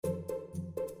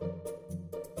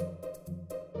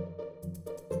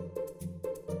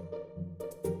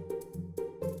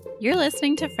You're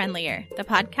listening to Friendlier, the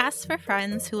podcast for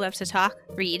friends who love to talk,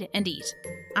 read, and eat.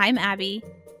 I'm Abby.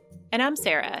 And I'm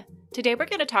Sarah. Today we're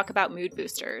going to talk about mood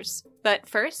boosters. But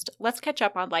first, let's catch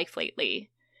up on life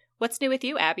lately. What's new with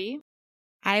you, Abby?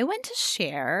 I want to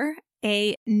share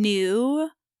a new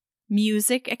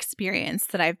music experience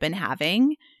that I've been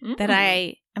having that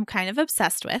I am kind of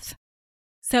obsessed with.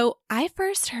 So I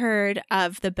first heard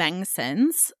of the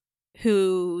Bengsons,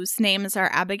 whose names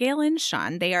are Abigail and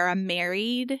Sean. They are a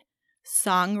married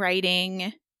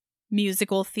songwriting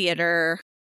musical theater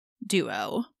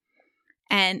duo.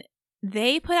 And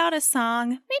they put out a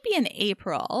song maybe in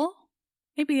April,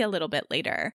 maybe a little bit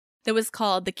later, that was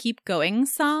called the Keep Going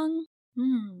song.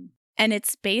 And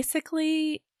it's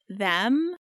basically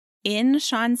them in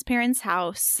Sean's parents'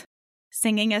 house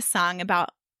singing a song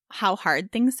about how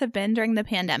hard things have been during the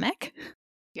pandemic.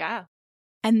 Yeah.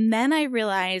 And then I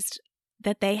realized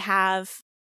that they have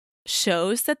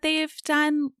shows that they've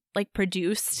done, like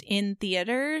produced in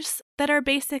theaters, that are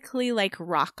basically like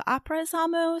rock operas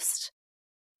almost.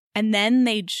 And then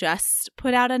they just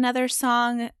put out another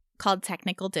song called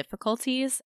Technical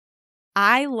Difficulties.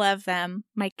 I love them.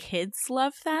 My kids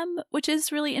love them, which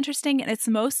is really interesting. And it's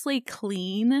mostly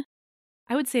clean.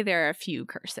 I would say there are a few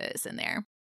curses in there.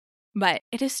 But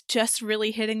it is just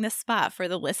really hitting the spot for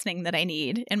the listening that I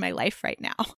need in my life right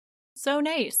now. So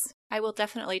nice. I will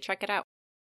definitely check it out.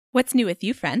 What's new with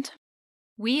you, friend?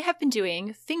 We have been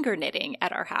doing finger knitting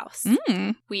at our house.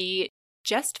 We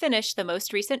just finished the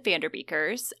most recent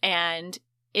Vanderbeekers, and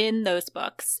in those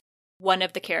books, one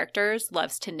of the characters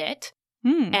loves to knit,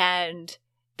 and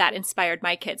that inspired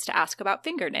my kids to ask about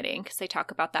finger knitting because they talk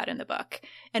about that in the book.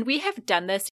 And we have done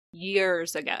this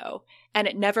years ago, and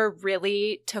it never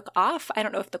really took off. I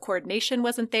don't know if the coordination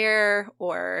wasn't there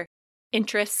or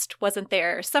interest wasn't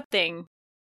there. Something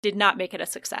did not make it a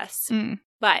success.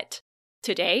 But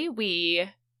today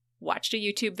we watched a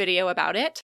YouTube video about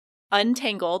it,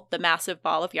 untangled the massive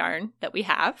ball of yarn that we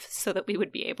have so that we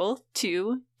would be able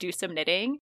to do some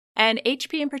knitting. And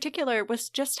HP in particular was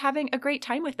just having a great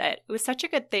time with it. It was such a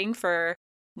good thing for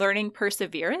learning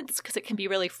perseverance because it can be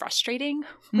really frustrating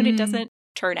when it doesn't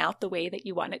turn out the way that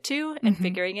you want it to and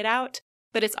figuring it out.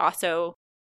 But it's also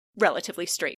relatively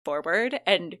straightforward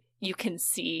and you can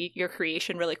see your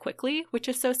creation really quickly, which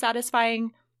is so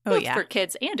satisfying both for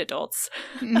kids and adults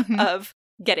of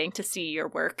getting to see your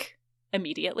work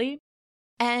immediately.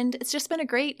 And it's just been a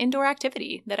great indoor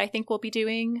activity that I think we'll be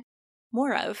doing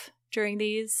more of during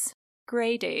these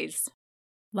gray days.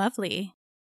 Lovely.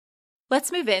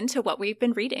 Let's move into what we've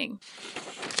been reading.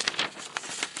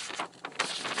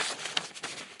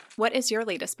 What is your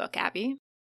latest book, Abby?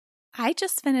 I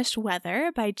just finished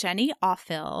Weather by Jenny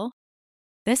Offill.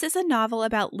 This is a novel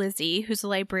about Lizzie, who's a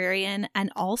librarian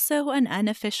and also an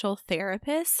unofficial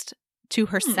therapist to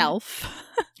herself,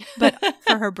 but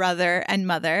for her brother and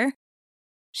mother.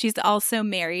 She's also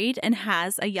married and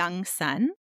has a young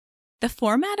son. The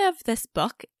format of this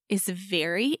book is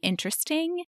very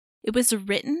interesting. It was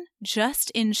written just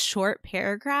in short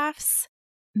paragraphs,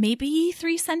 maybe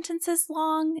 3 sentences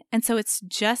long. And so it's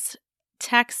just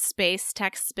text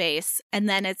space, and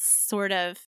then it's sort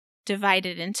of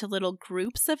divided into little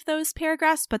groups of those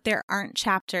paragraphs, but there aren't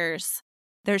chapters.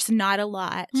 There's not a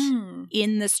lot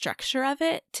in the structure of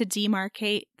it to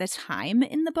demarcate the time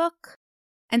in the book.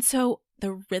 And so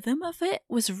the rhythm of it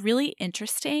was really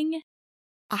interesting.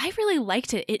 I really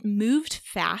liked it. It moved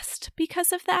fast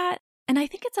because of that. And I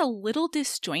think it's a little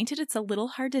disjointed. It's a little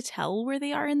hard to tell where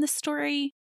they are in the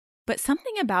story, but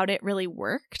something about it really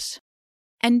worked.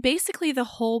 And basically the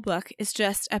whole book is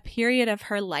just a period of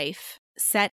her life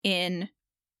set in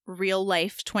real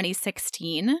life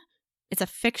 2016. It's a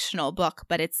fictional book,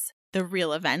 but it's the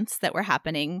real events that were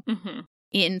happening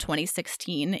in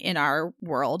 2016 in our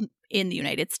world in the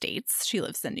United States. She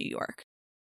lives in New York.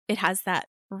 It has that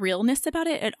realness about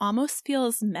it. It almost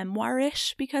feels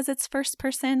memoir-ish because it's first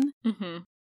person.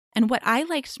 And what I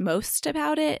liked most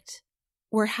about it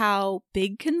were how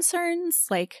big concerns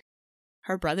like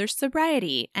her brother's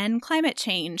sobriety and climate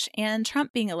change and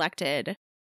Trump being elected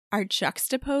are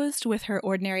juxtaposed with her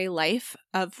ordinary life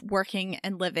of working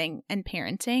and living and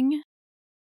parenting.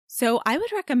 So I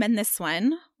would recommend this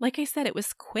one. Like I said, it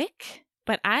was quick,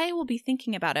 but I will be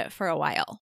thinking about it for a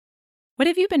while. What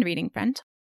have you been reading, friend?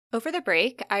 Over the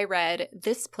break, I read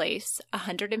This Place,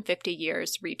 150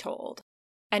 Years Retold.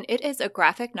 And it is a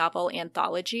graphic novel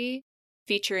anthology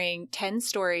featuring 10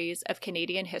 stories of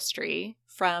Canadian history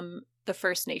from the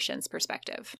First Nations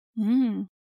perspective.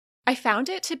 I found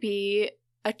it to be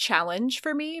a challenge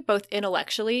for me, both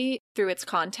intellectually through its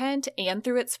content and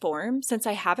through its form, since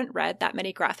I haven't read that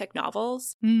many graphic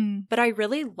novels. But I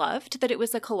really loved that it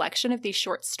was a collection of these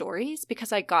short stories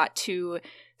because I got to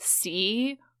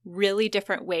see really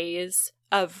different ways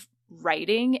of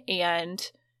writing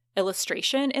and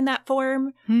illustration in that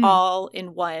form, all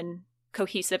in one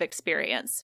cohesive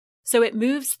experience. So it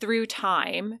moves through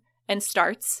time and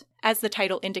starts, as the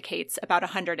title indicates, about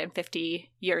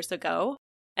 150 years ago.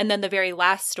 And then the very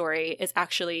last story is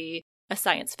actually a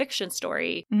science fiction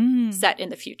story set in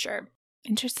the future.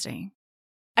 Interesting.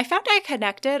 I found I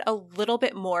connected a little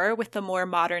bit more with the more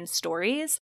modern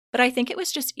stories, but I think it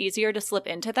was just easier to slip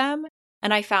into them.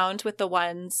 And I found with the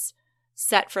ones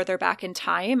set further back in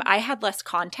time, I had less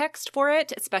context for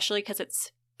it, especially because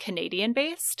it's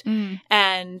Canadian-based,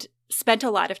 and spent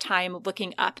a lot of time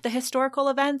looking up the historical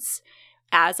events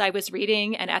as I was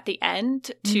reading and at the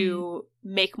end to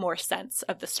make more sense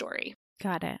of the story.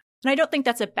 Got it. And I don't think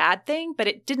that's a bad thing, but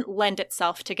it didn't lend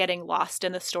itself to getting lost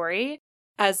in the story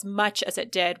as much as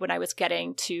it did when I was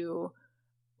getting to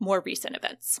more recent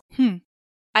events.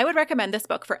 I would recommend this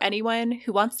book for anyone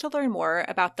who wants to learn more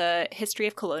about the history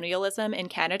of colonialism in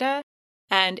Canada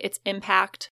and its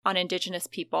impact on Indigenous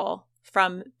people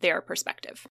from their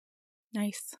perspective.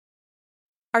 Nice.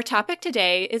 Our topic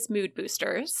today is mood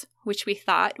boosters, which we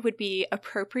thought would be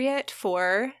appropriate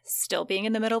for still being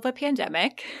in the middle of a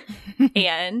pandemic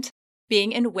and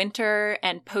being in winter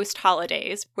and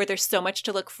post-holidays where there's so much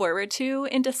to look forward to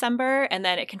in December, and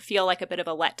then it can feel like a bit of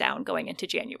a letdown going into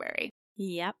January.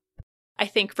 Yep. I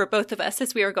think for both of us,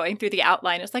 as we were going through the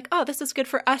outline, it's like, oh, this is good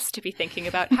for us to be thinking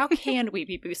about how can we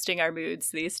be boosting our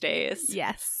moods these days?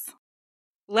 Yes.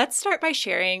 Let's start by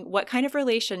sharing what kind of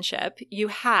relationship you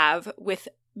have with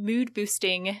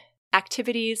mood-boosting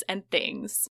activities and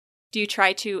things. Do you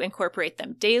try to incorporate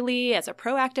them daily as a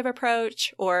proactive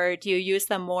approach, or do you use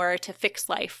them more to fix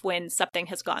life when something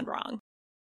has gone wrong?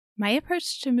 My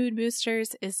approach to mood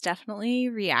boosters is definitely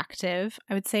reactive.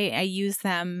 I would say I use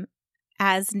them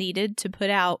as needed to put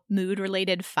out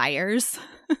mood-related fires,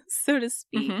 so to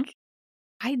speak.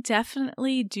 I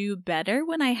definitely do better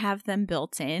when I have them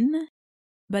built in,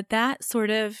 but that sort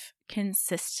of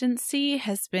consistency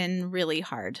has been really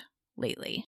hard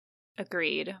lately.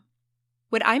 Agreed.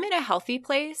 When I'm in a healthy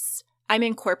place, I'm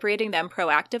incorporating them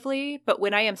proactively, but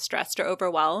when I am stressed or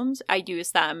overwhelmed, I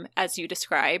use them, as you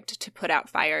described, to put out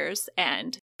fires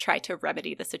and try to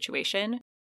remedy the situation.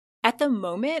 At the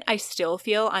moment, I still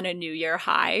feel on a New Year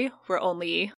high. We're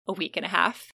only a week and a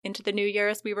half into the new year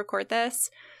as we record this.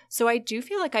 So I do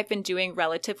feel like I've been doing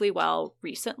relatively well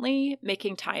recently,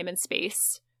 making time and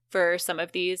space for some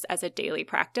of these as a daily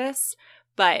practice.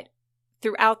 But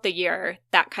throughout the year,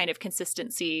 that kind of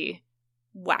consistency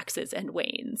waxes and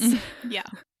wanes. Yeah.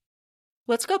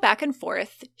 Let's go back and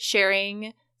forth,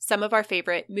 sharing some of our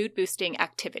favorite mood-boosting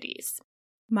activities.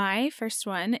 My first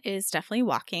one is definitely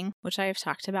walking, which I have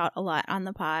talked about a lot on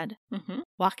the pod.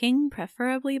 Walking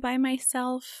preferably by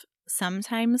myself,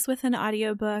 sometimes with an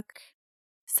audiobook,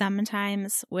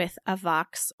 sometimes with a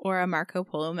Vox or a Marco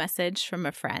Polo message from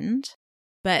a friend.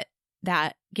 But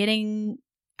that getting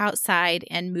outside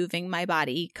and moving my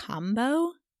body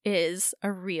combo is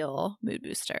a real mood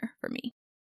booster for me.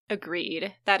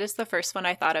 Agreed. That is the first one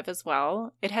I thought of as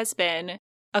well. It has been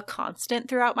a constant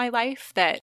throughout my life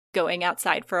that going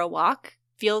outside for a walk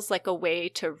feels like a way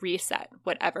to reset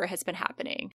whatever has been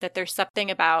happening. That there's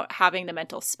something about having the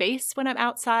mental space when I'm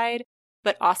outside,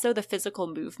 but also the physical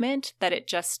movement that it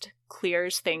just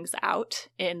clears things out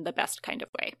in the best kind of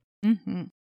way.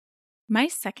 My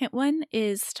second one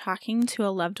is talking to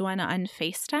a loved one on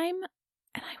FaceTime.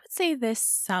 And I would say this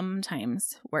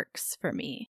sometimes works for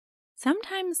me.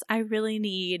 Sometimes I really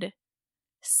need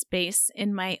space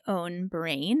in my own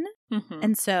brain.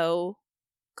 And so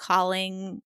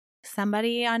calling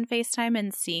somebody on FaceTime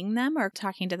and seeing them or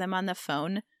talking to them on the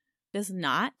phone does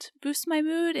not boost my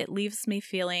mood. It leaves me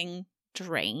feeling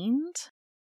drained.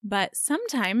 But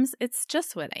sometimes it's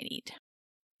just what I need.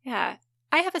 Yeah.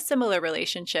 I have a similar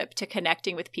relationship to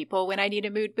connecting with people when I need a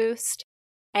mood boost.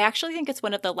 I actually think it's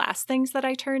one of the last things that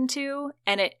I turn to,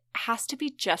 and it has to be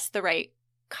just the right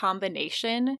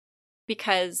combination,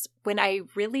 because when I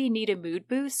really need a mood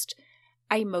boost,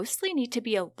 I mostly need to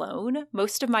be alone.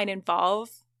 Most of mine involve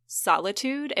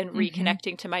solitude and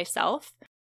reconnecting to myself.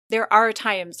 There are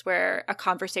times where a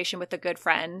conversation with a good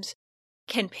friend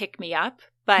can pick me up,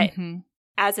 but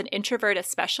as an introvert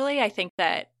especially, I think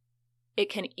that it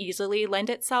can easily lend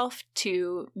itself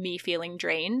to me feeling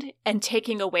drained and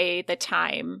taking away the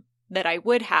time that I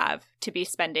would have to be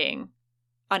spending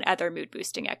on other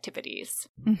mood-boosting activities.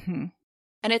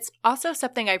 And it's also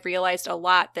something I've realized a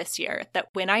lot this year, that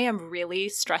when I am really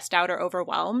stressed out or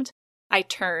overwhelmed, I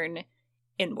turn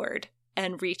inward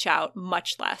and reach out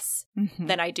much less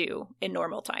than I do in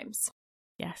normal times.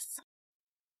 Yes.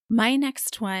 My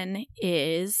next one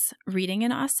is reading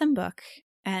an awesome book.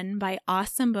 And by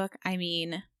awesome book, I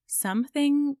mean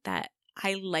something that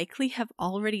I likely have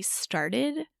already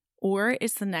started or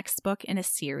is the next book in a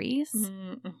series.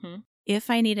 Mm-hmm.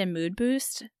 If I need a mood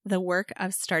boost, the work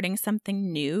of starting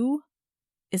something new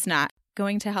is not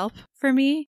going to help for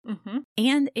me. Mm-hmm.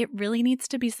 And it really needs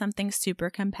to be something super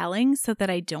compelling so that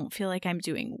I don't feel like I'm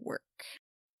doing work.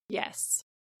 Yes,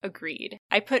 agreed.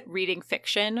 I put reading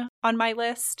fiction on my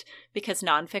list because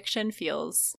nonfiction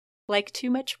feels like too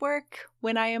much work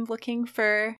when I am looking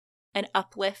for an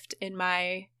uplift in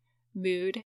my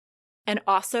mood. And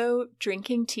also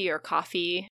drinking tea or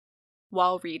coffee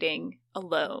while reading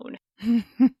alone.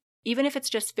 Even if it's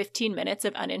just 15 minutes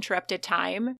of uninterrupted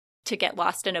time to get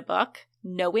lost in a book,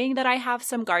 knowing that I have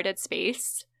some guarded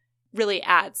space really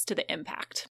adds to the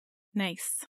impact.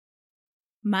 Nice.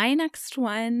 My next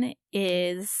one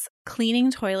is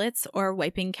cleaning toilets or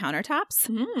wiping countertops.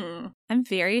 I'm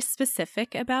very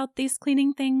specific about these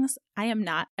cleaning things. I am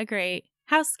not a great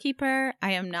housekeeper.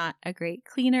 I am not a great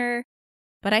cleaner.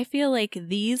 But I feel like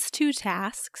these two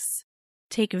tasks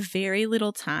take very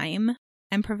little time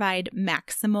and provide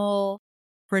maximal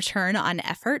return on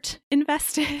effort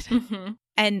invested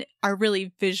and are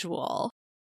really visual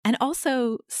and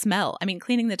also smell. I mean,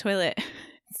 cleaning the toilet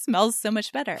smells so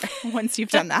much better once you've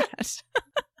done that.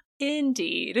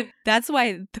 Indeed. That's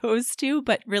why those two,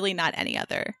 but really not any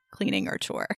other cleaning or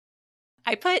chore.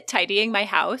 I put tidying my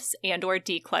house and or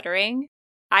decluttering.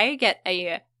 I get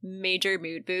a major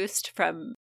mood boost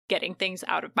from getting things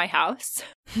out of my house.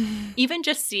 Even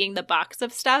just seeing the box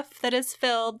of stuff that is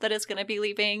filled, that is going to be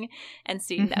leaving, and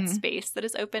seeing that space that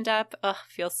is opened up,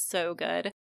 feels so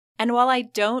good. And while I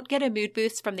don't get a mood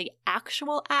boost from the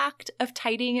actual act of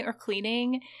tidying or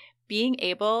cleaning, being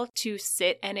able to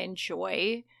sit and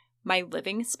enjoy my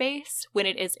living space when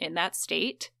it is in that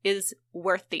state is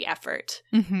worth the effort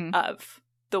of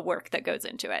the work that goes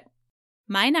into it.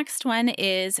 My next one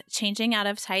is changing out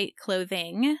of tight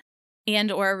clothing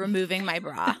and or removing my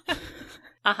bra,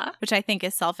 which I think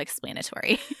is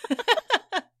self-explanatory.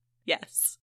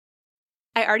 Yes.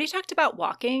 I already talked about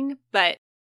walking, but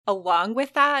along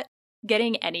with that,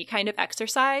 getting any kind of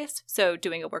exercise, so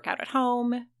doing a workout at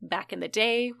home, back in the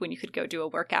day when you could go do a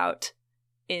workout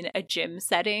in a gym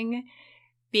setting,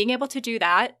 being able to do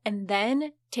that and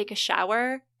then take a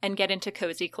shower and get into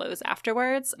cozy clothes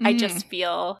afterwards, I just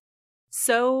feel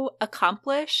so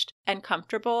accomplished and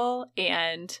comfortable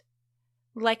and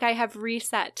like I have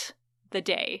reset the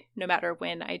day no matter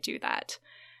when I do that.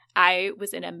 I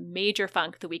was in a major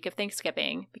funk the week of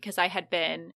Thanksgiving because I had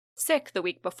been sick the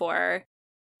week before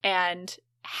and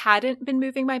hadn't been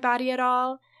moving my body at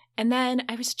all. And then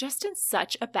I was just in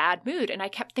such a bad mood and I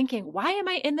kept thinking, why am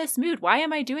I in this mood? Why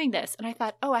am I doing this? And I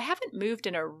thought, I haven't moved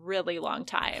in a really long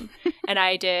time. And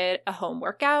I did a home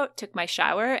workout, took my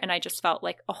shower, and I just felt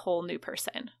like a whole new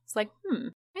person. It's like,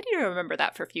 I need to remember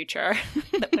that for future.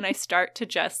 That when I start to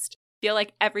just feel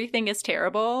like everything is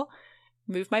terrible,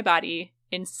 move my body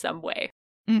in some way.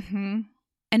 And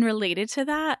related to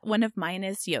that, one of mine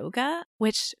is yoga,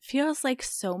 which feels like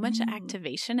so much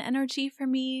activation energy for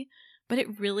me, but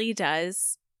it really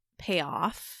does pay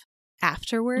off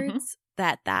afterwards.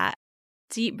 That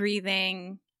deep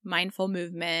breathing, mindful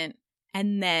movement,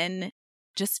 and then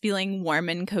just feeling warm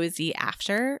and cozy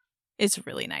after is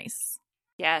really nice.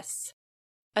 Yes.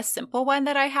 A simple one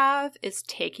that I have is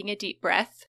taking a deep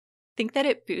breath. I think that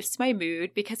it boosts my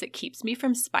mood because it keeps me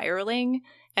from spiraling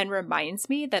and reminds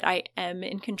me that I am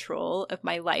in control of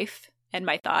my life and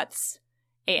my thoughts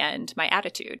and my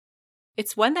attitude.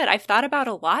 It's one that I've thought about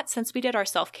a lot since we did our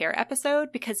self-care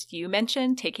episode because you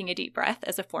mentioned taking a deep breath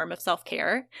as a form of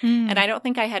self-care. And I don't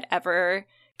think I had ever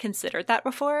considered that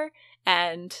before.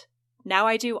 And now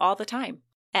I do all the time.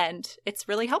 And it's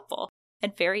really helpful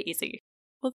and very easy.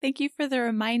 Well, thank you for the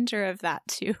reminder of that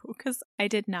too, because I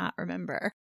did not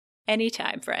remember.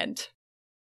 Anytime, friend.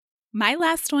 My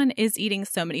last one is eating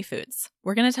so many foods.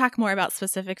 We're going to talk more about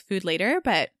specific food later,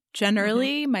 but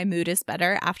generally my mood is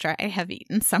better after I have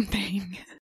eaten something.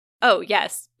 Oh,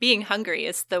 yes. Being hungry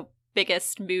is the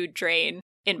biggest mood drain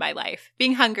in my life.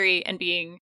 Being hungry and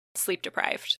being sleep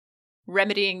deprived.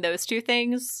 Remedying those two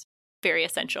things, very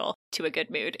essential to a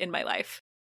good mood in my life.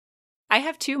 I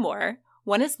have two more.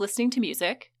 One is listening to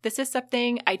music. This is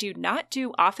something I do not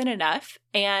do often enough,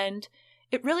 and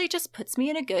it really just puts me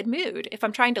in a good mood. If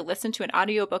I'm trying to listen to an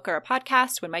audiobook or a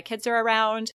podcast when my kids are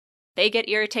around, They get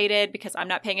irritated because I'm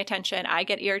not paying attention. I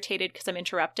get irritated because I'm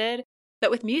interrupted.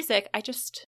 But with music, I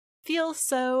just feel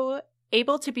so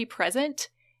able to be present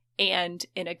and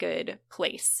in a good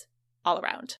place all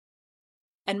around.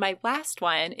 And my last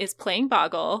one is playing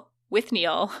Boggle with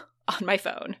Neil on my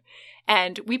phone.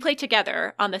 And we play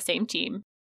together on the same team.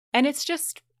 And it's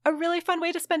just a really fun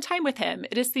way to spend time with him.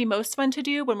 It is the most fun to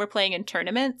do when we're playing in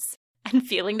tournaments and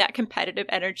feeling that competitive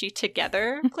energy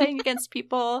together, playing against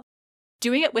people.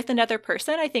 Doing it with another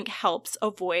person, I think, helps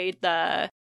avoid the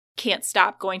can't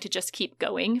stop, going to just keep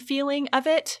going feeling of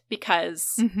it,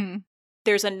 because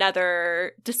there's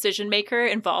another decision maker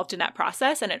involved in that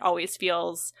process, and it always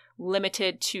feels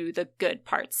limited to the good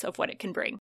parts of what it can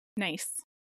bring. Nice.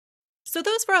 So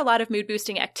those were a lot of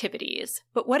mood-boosting activities.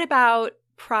 But what about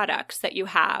products that you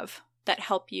have that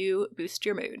help you boost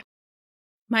your mood?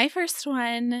 My first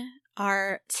one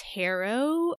are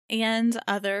tarot and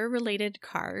other related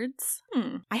cards.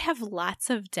 I have lots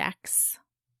of decks,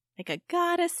 like a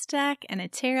goddess deck and a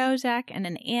tarot deck and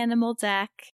an animal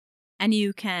deck. And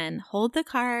you can hold the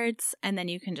cards and then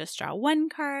you can just draw one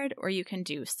card, or you can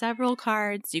do several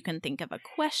cards. You can think of a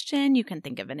question. You can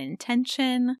think of an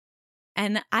intention.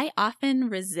 And I often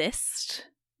resist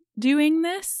doing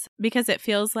this because it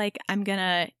feels like I'm going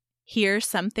to hear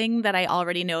something that I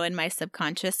already know in my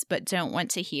subconscious but don't want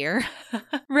to hear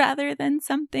rather than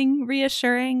something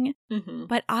reassuring.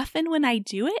 But often when I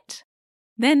do it,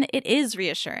 then it is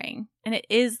reassuring and it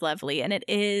is lovely. And it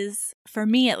is, for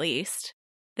me at least,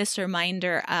 this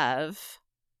reminder of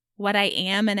what I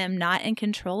am and am not in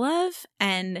control of,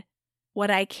 and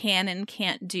what I can and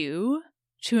can't do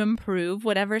to improve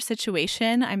whatever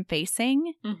situation I'm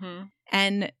facing.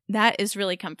 And that is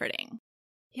really comforting.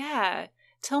 Yeah.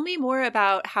 Tell me more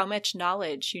about how much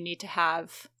knowledge you need to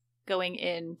have going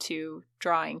into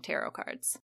drawing tarot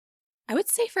cards. I would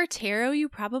say for tarot, you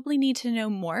probably need to know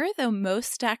more, though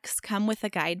most decks come with a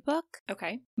guidebook.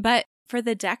 Okay. But for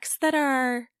the decks that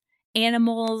are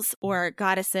animals or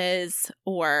goddesses,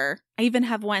 or I even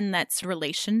have one that's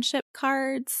relationship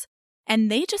cards, and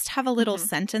they just have a little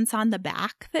sentence on the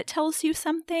back that tells you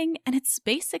something, and it's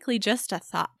basically just a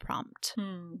thought prompt.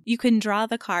 You can draw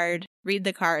the card, read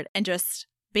the card, and just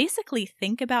basically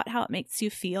think about how it makes you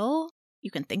feel.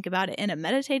 You can think about it in a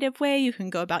meditative way. You can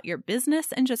go about your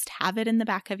business and just have it in the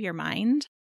back of your mind.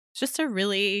 It's just a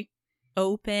really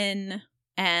open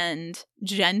and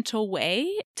gentle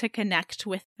way to connect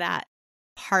with that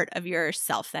part of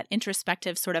yourself, that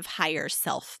introspective sort of higher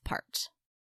self part.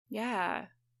 Yeah,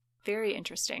 very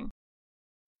interesting.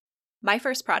 My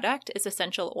first product is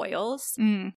essential oils.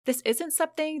 This isn't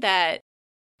something that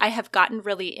I have gotten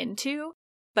really into,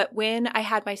 but when I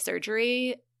had my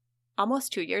surgery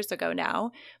almost 2 years ago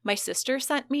now, my sister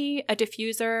sent me a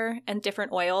diffuser and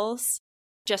different oils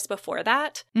just before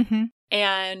that.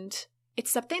 And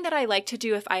it's something that I like to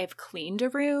do if I have cleaned a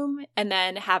room and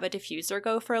then have a diffuser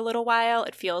go for a little while.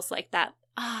 It feels like that,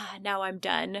 now I'm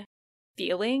done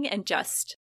feeling, and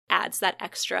just adds that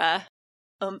extra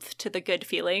oomph to the good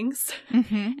feelings.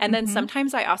 And then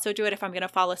sometimes I also do it if I'm going to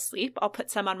fall asleep. I'll put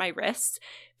some on my wrists.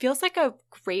 Feels like a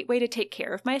great way to take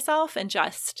care of myself, and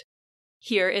just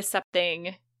here is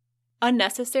something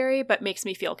unnecessary but makes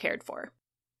me feel cared for.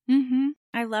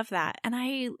 I love that. And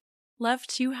I love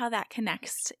too how that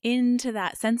connects into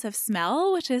that sense of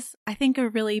smell, which is, I think, a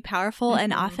really powerful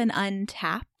and often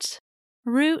untapped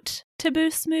route to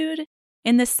boost mood,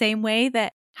 in the same way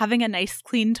that having a nice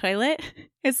clean toilet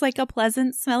is like a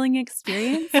pleasant smelling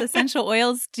experience. Essential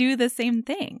oils do the same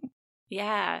thing.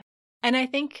 Yeah. And I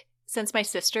think since my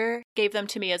sister gave them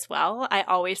to me as well, I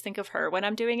always think of her when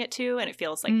I'm doing it too. And it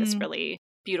feels like this really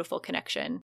beautiful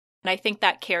connection. And I think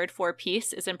that cared for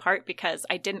piece is in part because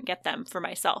I didn't get them for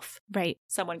myself. Right.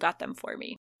 Someone got them for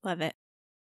me. Love it.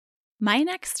 My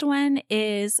next one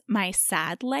is my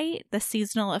SAD light, the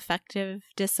Seasonal Affective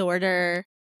Disorder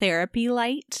Therapy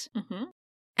Light.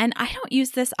 And I don't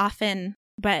use this often,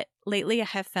 but lately I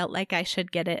have felt like I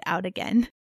should get it out again.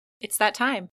 It's that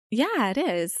time. Yeah, it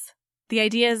is. The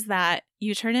idea is that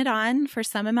you turn it on for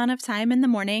some amount of time in the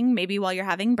morning, maybe while you're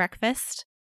having breakfast,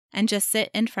 and just sit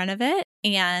in front of it.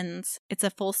 And it's a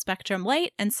full spectrum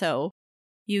light. And so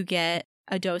you get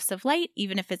a dose of light,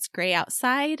 even if it's gray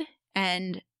outside.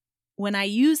 And when I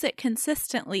use it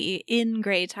consistently in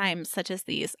gray times such as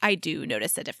these, I do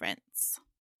notice a difference.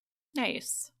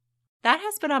 Nice. That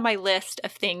has been on my list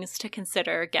of things to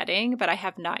consider getting, but I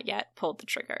have not yet pulled the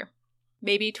trigger.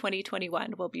 Maybe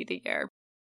 2021 will be the year.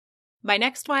 My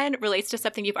next one relates to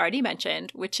something you've already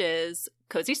mentioned, which is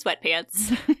cozy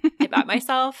sweatpants. I bought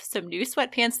myself some new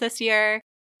sweatpants this year.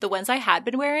 The ones I had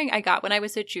been wearing, I got when I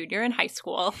was a junior in high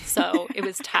school, so it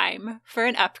was time for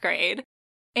an upgrade.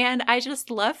 And I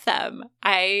just love them.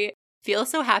 I feel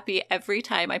so happy every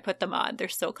time I put them on. They're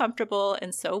so comfortable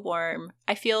and so warm.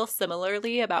 I feel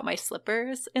similarly about my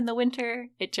slippers in the winter.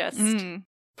 It just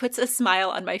puts a smile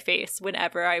on my face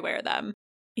whenever I wear them.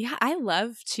 Yeah, I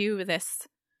love, too, this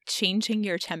changing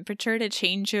your temperature to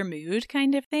change your mood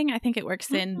kind of thing. I think it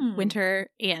works in winter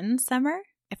and summer.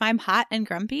 If I'm hot and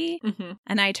grumpy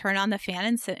and I turn on the fan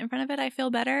and sit in front of it, I feel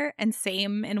better. And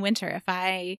same in winter. If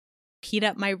I heat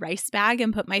up my rice bag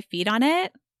and put my feet on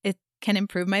it, it can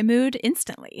improve my mood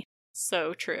instantly.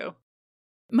 So true.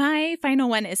 My final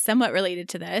one is somewhat related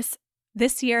to this.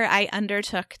 This year, I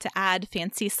undertook to add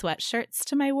fancy sweatshirts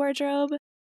to my wardrobe.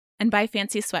 And by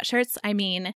fancy sweatshirts, I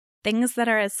mean things that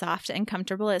are as soft and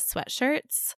comfortable as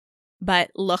sweatshirts,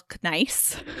 but look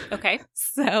nice. Okay.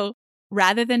 So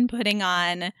rather than putting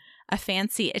on a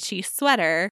fancy itchy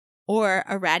sweater or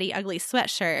a ratty ugly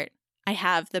sweatshirt, I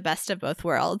have the best of both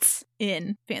worlds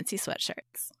in fancy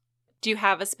sweatshirts. Do you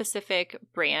have a specific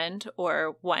brand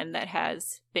or one that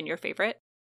has been your favorite?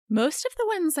 Most of the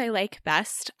ones I like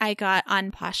best I got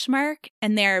on Poshmark,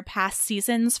 and they're past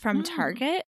seasons from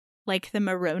Target. Like the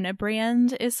Merona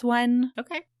brand is one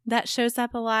that shows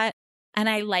up a lot. And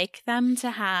I like them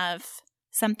to have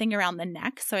something around the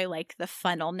neck. So I like the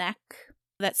funnel neck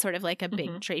that's sort of like a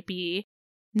big drapey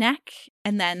neck.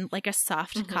 And then like a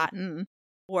soft cotton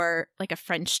or like a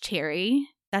French terry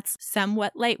that's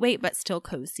somewhat lightweight but still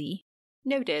cozy.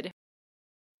 Noted.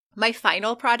 My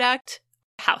final product,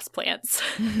 houseplants.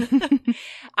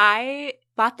 I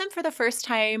bought them for the first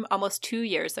time almost 2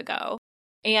 years ago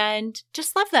and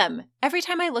just love them. Every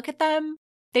time I look at them,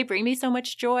 they bring me so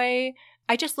much joy.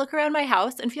 I just look around my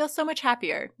house and feel so much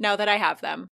happier now that I have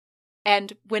them.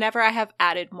 And whenever I have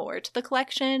added more to the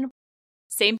collection,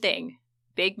 same thing.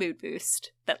 Big mood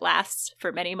boost that lasts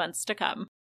for many months to come.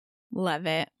 Love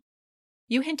it.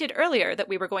 You hinted earlier that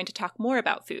we were going to talk more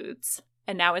about foods,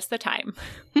 and now is the time.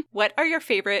 What are your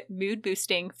favorite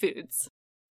mood-boosting foods?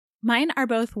 Mine are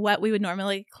both what we would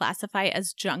normally classify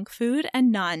as junk food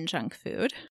and non-junk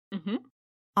food.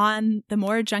 On the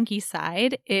more junky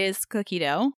side is cookie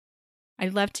dough. I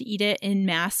love to eat it in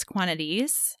mass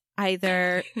quantities,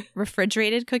 either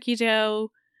refrigerated cookie dough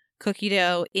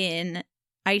in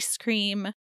ice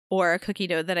cream, or cookie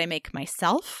dough that I make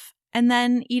myself and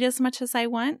then eat as much as I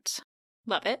want.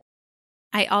 Love it.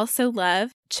 I also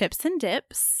love chips and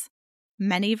dips,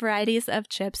 many varieties of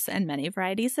chips and many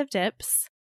varieties of dips,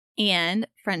 and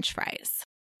French fries.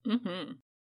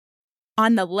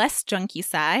 On the less junky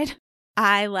side,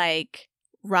 I like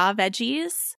raw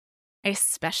veggies. I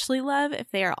especially love if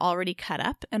they are already cut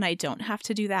up and I don't have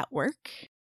to do that work.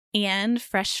 And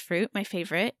fresh fruit, my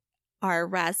favorite, are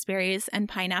raspberries and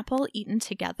pineapple eaten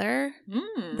together.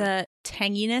 The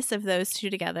tanginess of those two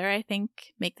together, I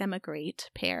think, make them a great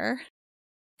pair.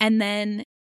 And then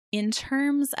in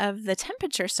terms of the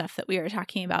temperature stuff that we were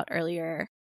talking about earlier,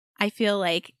 I feel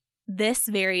like this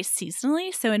varies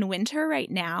seasonally. So in winter right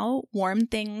now, warm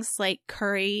things like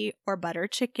curry or butter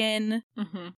chicken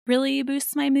really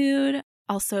boost my mood.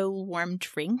 Also warm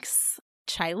drinks,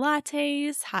 chai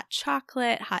lattes, hot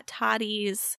chocolate, hot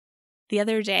toddies. The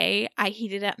other day, I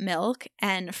heated up milk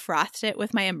and frothed it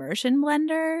with my immersion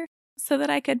blender so that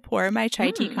I could pour my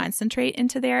chai tea concentrate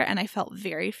into there, and I felt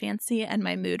very fancy and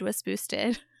my mood was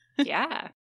boosted. Yeah.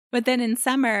 But then in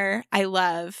summer, I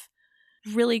love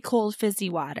really cold fizzy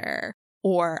water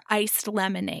or iced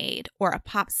lemonade or a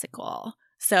popsicle.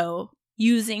 So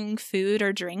using food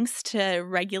or drinks to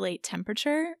regulate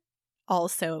temperature,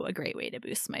 also a great way to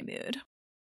boost my mood.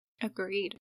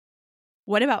 Agreed.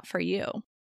 What about for you?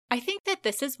 I think that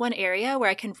this is one area where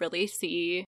I can really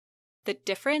see the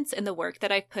difference in the work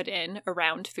that I've put in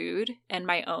around food and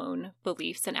my own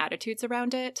beliefs and attitudes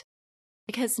around it.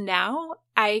 Because now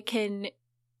I can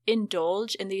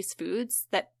indulge in these foods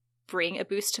that bring a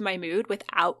boost to my mood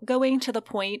without going to the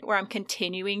point where I'm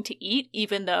continuing to eat,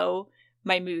 even though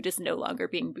my mood is no longer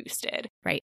being boosted.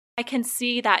 Right. I can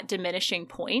see that diminishing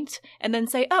point and then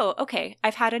say, oh, okay,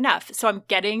 I've had enough. So I'm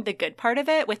getting the good part of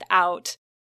it without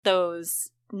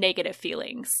those negative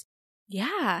feelings.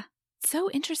 Yeah.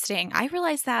 So interesting. I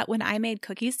realized that when I made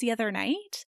cookies the other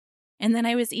night, and then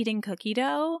I was eating cookie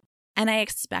dough, and I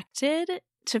expected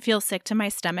to feel sick to my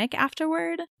stomach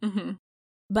afterward.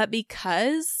 But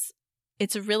because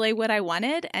it's really what I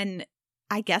wanted, and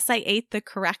I guess I ate the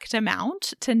correct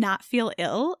amount to not feel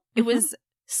ill, it was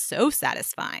so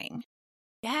satisfying.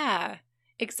 Yeah,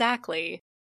 exactly.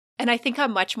 And I think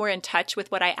I'm much more in touch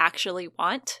with what I actually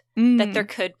want, that there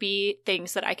could be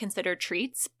things that I consider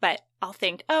treats, but I'll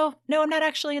think, oh, no, I'm not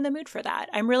actually in the mood for that.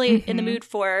 I'm really in the mood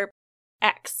for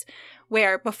X.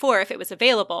 Where before, if it was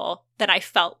available, then I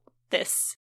felt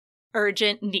this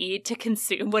urgent need to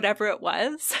consume whatever it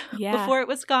was Yeah. before it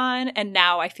was gone. And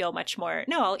now I feel much more,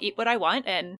 no, I'll eat what I want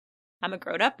and I'm a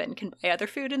grown up and can buy other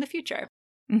food in the future.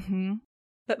 Mm-hmm.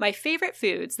 But my favorite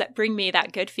foods that bring me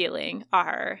that good feeling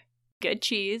are good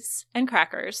cheese and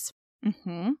crackers,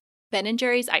 Mm-hmm. Ben &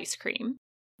 Jerry's ice cream.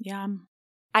 Yum.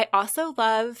 I also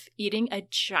love eating a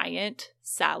giant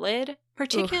salad,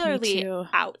 particularly me too.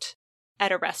 out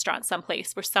at a restaurant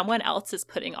someplace where someone else is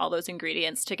putting all those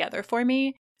ingredients together for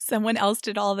me. Someone else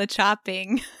did all the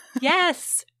chopping.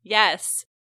 Yes, yes.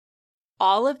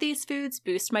 All of these foods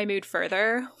boost my mood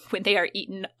further when they are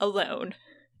eaten alone.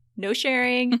 No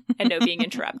sharing and no being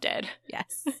interrupted.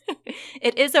 Yes.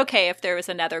 It is okay if there was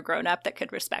another grown-up that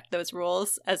could respect those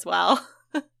rules as well.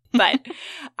 But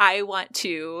I want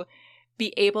to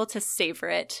be able to savor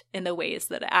it in the ways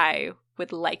that I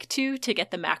would like to get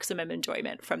the maximum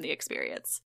enjoyment from the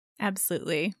experience.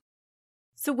 Absolutely.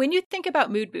 So when you think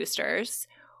about mood boosters,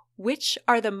 which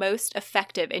are the most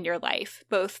effective in your life,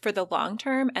 both for the long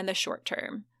term and the short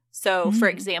term? So, for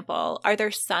example, are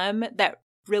there some that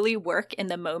really work in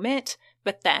the moment,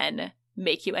 but then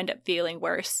make you end up feeling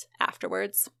worse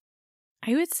afterwards?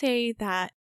 I would say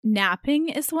that napping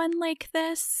is one like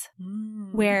this,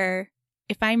 where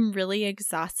if I'm really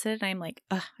exhausted, I'm like,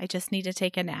 ugh, I just need to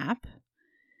take a nap.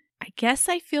 I guess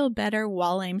I feel better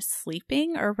while I'm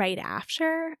sleeping or right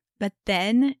after, but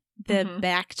then the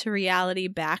back to reality,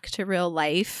 back to real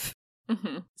life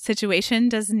situation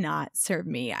does not serve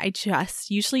me. I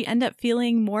just usually end up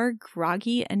feeling more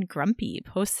groggy and grumpy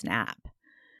post-nap.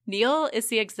 Neil is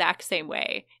the exact same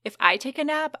way. If I take a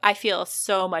nap, I feel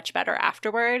so much better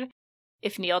afterward.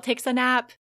 If Neil takes a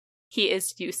nap, he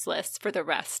is useless for the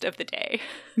rest of the day.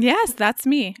 Yes, that's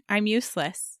me. I'm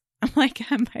useless. I'm like,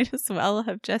 I might as well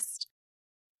have just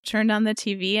turned on the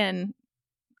TV and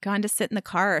gone to sit in the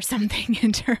car or something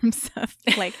in terms of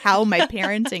like how my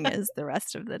parenting is the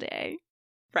rest of the day.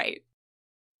 Right.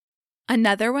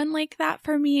 Another one like that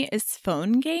for me is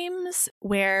phone games,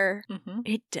 where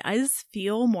it does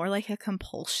feel more like a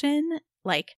compulsion.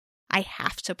 Like, I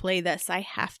have to play this. I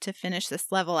have to finish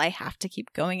this level. I have to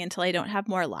keep going until I don't have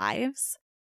more lives.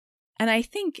 And I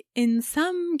think in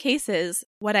some cases,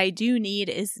 what I do need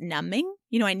is numbing.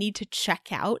 You know, I need to check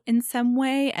out in some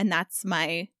way. And that's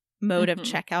my mode of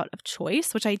checkout of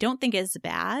choice, which I don't think is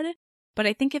bad. But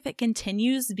I think if it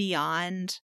continues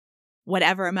beyond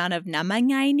whatever amount of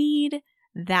numbing I need,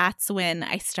 that's when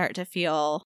I start to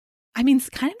feel, I mean, it's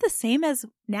kind of the same as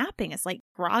napping. It's like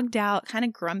grogged out, kind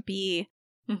of grumpy.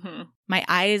 My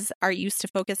eyes are used to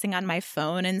focusing on my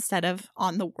phone instead of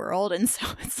on the world. And so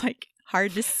it's like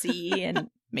hard to see and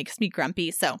makes me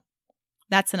grumpy. So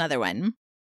that's another one.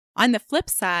 On the flip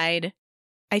side,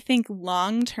 I think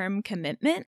long-term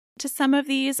commitment to some of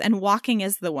these, and walking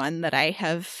is the one that I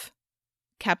have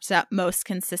kept up most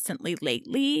consistently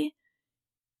lately,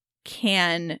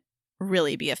 can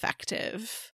really be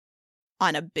effective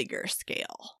on a bigger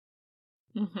scale.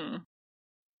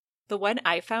 The one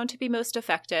I found to be most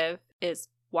effective is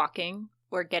walking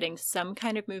or getting some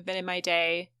kind of movement in my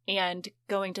day and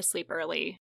going to sleep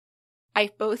early. I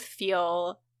both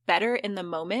feel better in the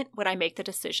moment when I make the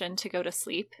decision to go to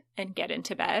sleep and get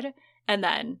into bed, and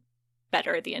then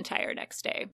better the entire next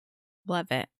day. Love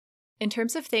it. In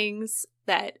terms of things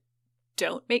that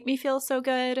don't make me feel so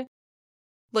good,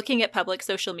 looking at public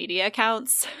social media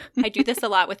accounts. I do this a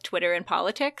lot with Twitter and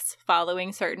politics,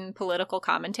 following certain political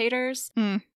commentators.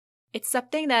 It's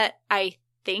something that I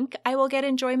think I will get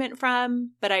enjoyment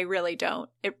from, but I really don't.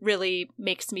 It really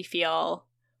makes me feel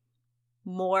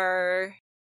more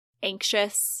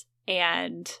anxious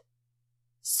and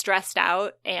stressed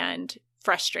out and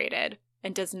frustrated,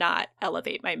 and does not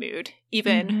elevate my mood,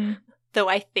 even though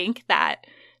I think that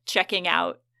checking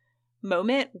out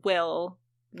moment will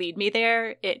lead me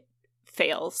there. It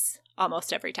fails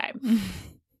almost every time.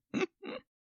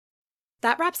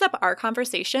 That wraps up our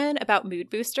conversation about mood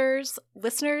boosters.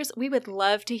 Listeners, we would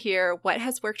love to hear what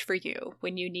has worked for you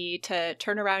when you need to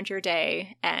turn around your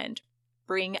day and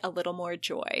bring a little more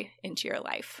joy into your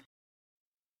life.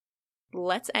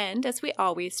 Let's end, as we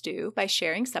always do, by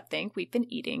sharing something we've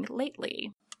been eating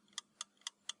lately.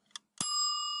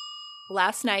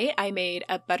 Last night, I made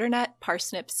a butternut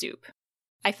parsnip soup.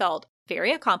 I felt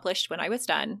very accomplished when I was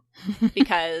done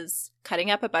because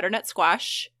cutting up a butternut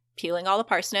squash, peeling all the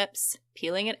parsnips,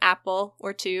 peeling an apple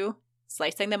or two,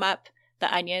 slicing them up,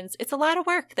 the onions, it's a lot of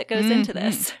work that goes into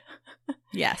this.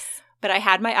 Yes. But I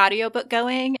had my audiobook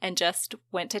going and just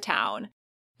went to town.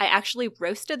 I actually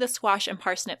roasted the squash and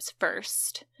parsnips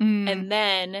first and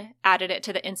then added it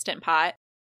to the Instant Pot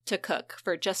to cook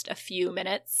for just a few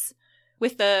minutes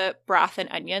with the broth and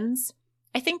onions.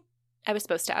 I think I was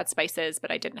supposed to add spices,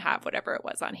 but I didn't have whatever it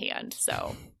was on hand,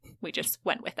 so we just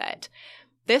went with it.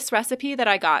 This recipe that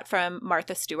I got from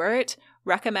Martha Stewart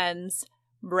recommends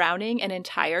browning an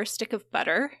entire stick of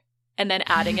butter and then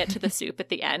adding it to the soup at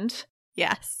the end.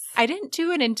 Yes. I didn't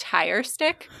do an entire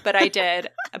stick, but I did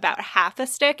about half a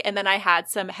stick, and then I had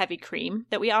some heavy cream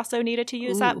that we also needed to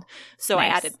use up, so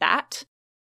nice. I added that.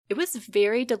 It was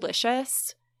very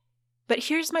delicious, but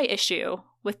here's my issue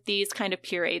with these kind of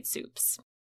pureed soups.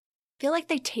 I feel like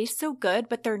they taste so good,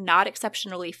 but they're not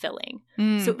exceptionally filling.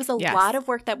 So it was a lot of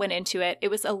work that went into it. It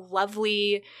was a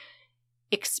lovely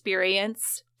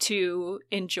experience to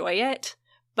enjoy it,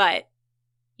 but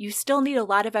you still need a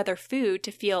lot of other food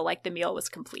to feel like the meal was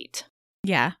complete.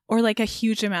 Yeah, or like a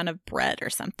huge amount of bread or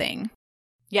something.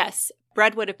 Yes,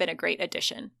 bread would have been a great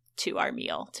addition to our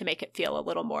meal to make it feel a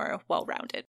little more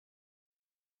well-rounded.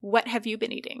 What have you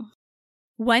been eating?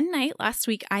 One night last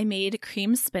week, I made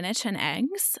cream spinach and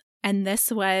eggs, and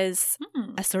this was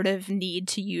a sort of need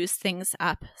to use things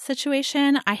up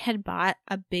situation. I had bought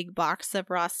a big box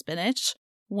of raw spinach,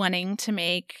 wanting to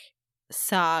make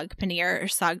saag paneer or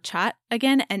saag chaat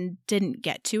again, and didn't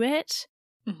get to it.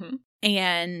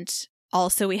 And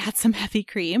also we had some heavy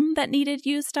cream that needed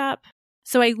used up.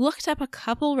 So I looked up a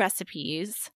couple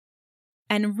recipes,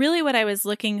 and really what I was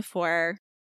looking for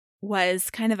was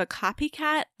kind of a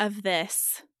copycat of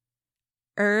this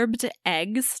herbed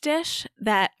eggs dish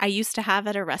that I used to have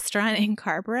at a restaurant in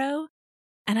Carborough.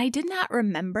 And I did not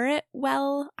remember it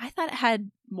well. I thought it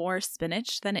had more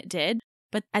spinach than it did.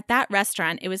 But at that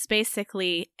restaurant, it was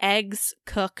basically eggs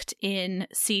cooked in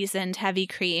seasoned heavy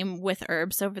cream with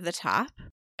herbs over the top.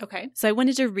 Okay. So I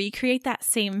wanted to recreate that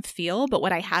same feel, but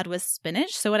what I had was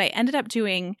spinach. So what I ended up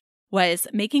doing was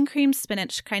making cream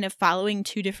spinach, kind of following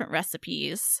two different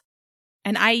recipes.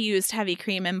 And I used heavy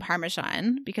cream and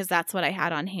Parmesan because that's what I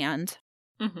had on hand.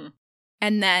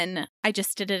 And then I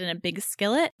just did it in a big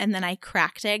skillet, and then I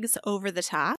cracked eggs over the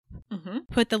top,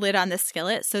 put the lid on the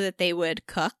skillet so that they would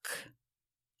cook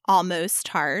almost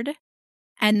hard.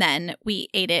 And then we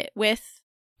ate it with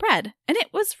bread, and it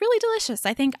was really delicious.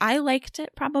 I think I liked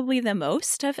it probably the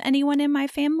most of anyone in my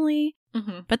family,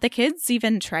 but the kids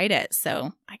even tried it.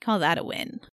 So I call that a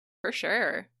win. For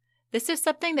sure. This is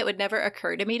something that would never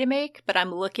occur to me to make, but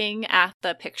I'm looking at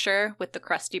the picture with the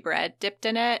crusty bread dipped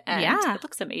in it, and it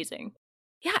looks amazing.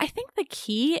 Yeah, I think the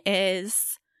key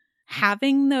is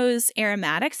having those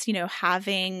aromatics, you know,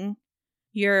 having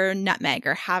your nutmeg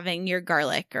or having your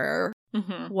garlic or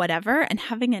whatever, and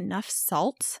having enough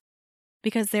salt.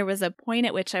 Because there was a point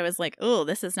at which I was like, oh,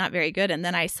 this is not very good. And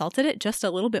then I salted it just a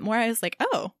little bit more. I was like,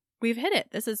 oh, we've hit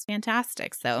it. This is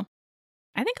fantastic. So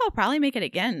I think I'll probably make it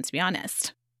again, to be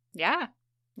honest. Yeah,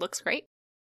 looks great.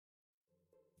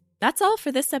 That's all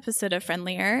for this episode of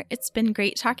Friendlier. It's been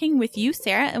great talking with you,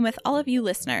 Sarah, and with all of you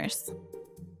listeners.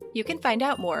 You can find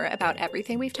out more about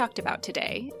everything we've talked about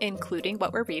today, including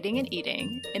what we're reading and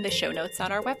eating, in the show notes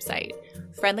on our website,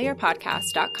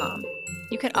 friendlierpodcast.com.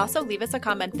 You can also leave us a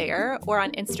comment there or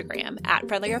on Instagram at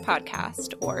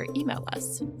friendlierpodcast, or email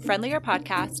us,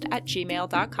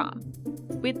 friendlierpodcast@gmail.com.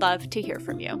 We'd love to hear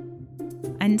from you.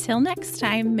 Until next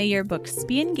time, may your books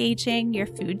be engaging, your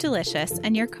food delicious,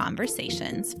 and your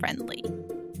conversations friendly.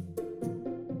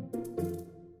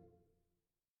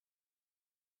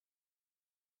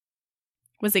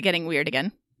 Was it getting weird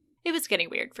again? It was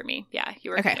getting weird for me. Yeah, you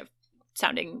were kind of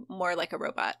sounding more like a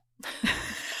robot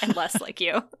and less like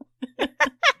you.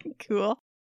 Cool.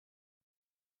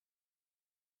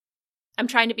 I'm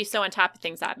trying to be so on top of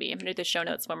things, Abby. I'm going to do the show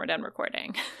notes when we're done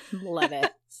recording. Love it.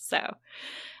 So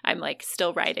I'm like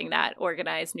still riding that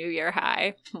organized New Year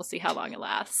high. We'll see how long it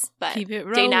lasts. But keep it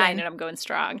rolling. Day 9 and I'm going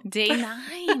strong. Day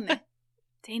 9.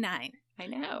 Day 9. I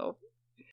know.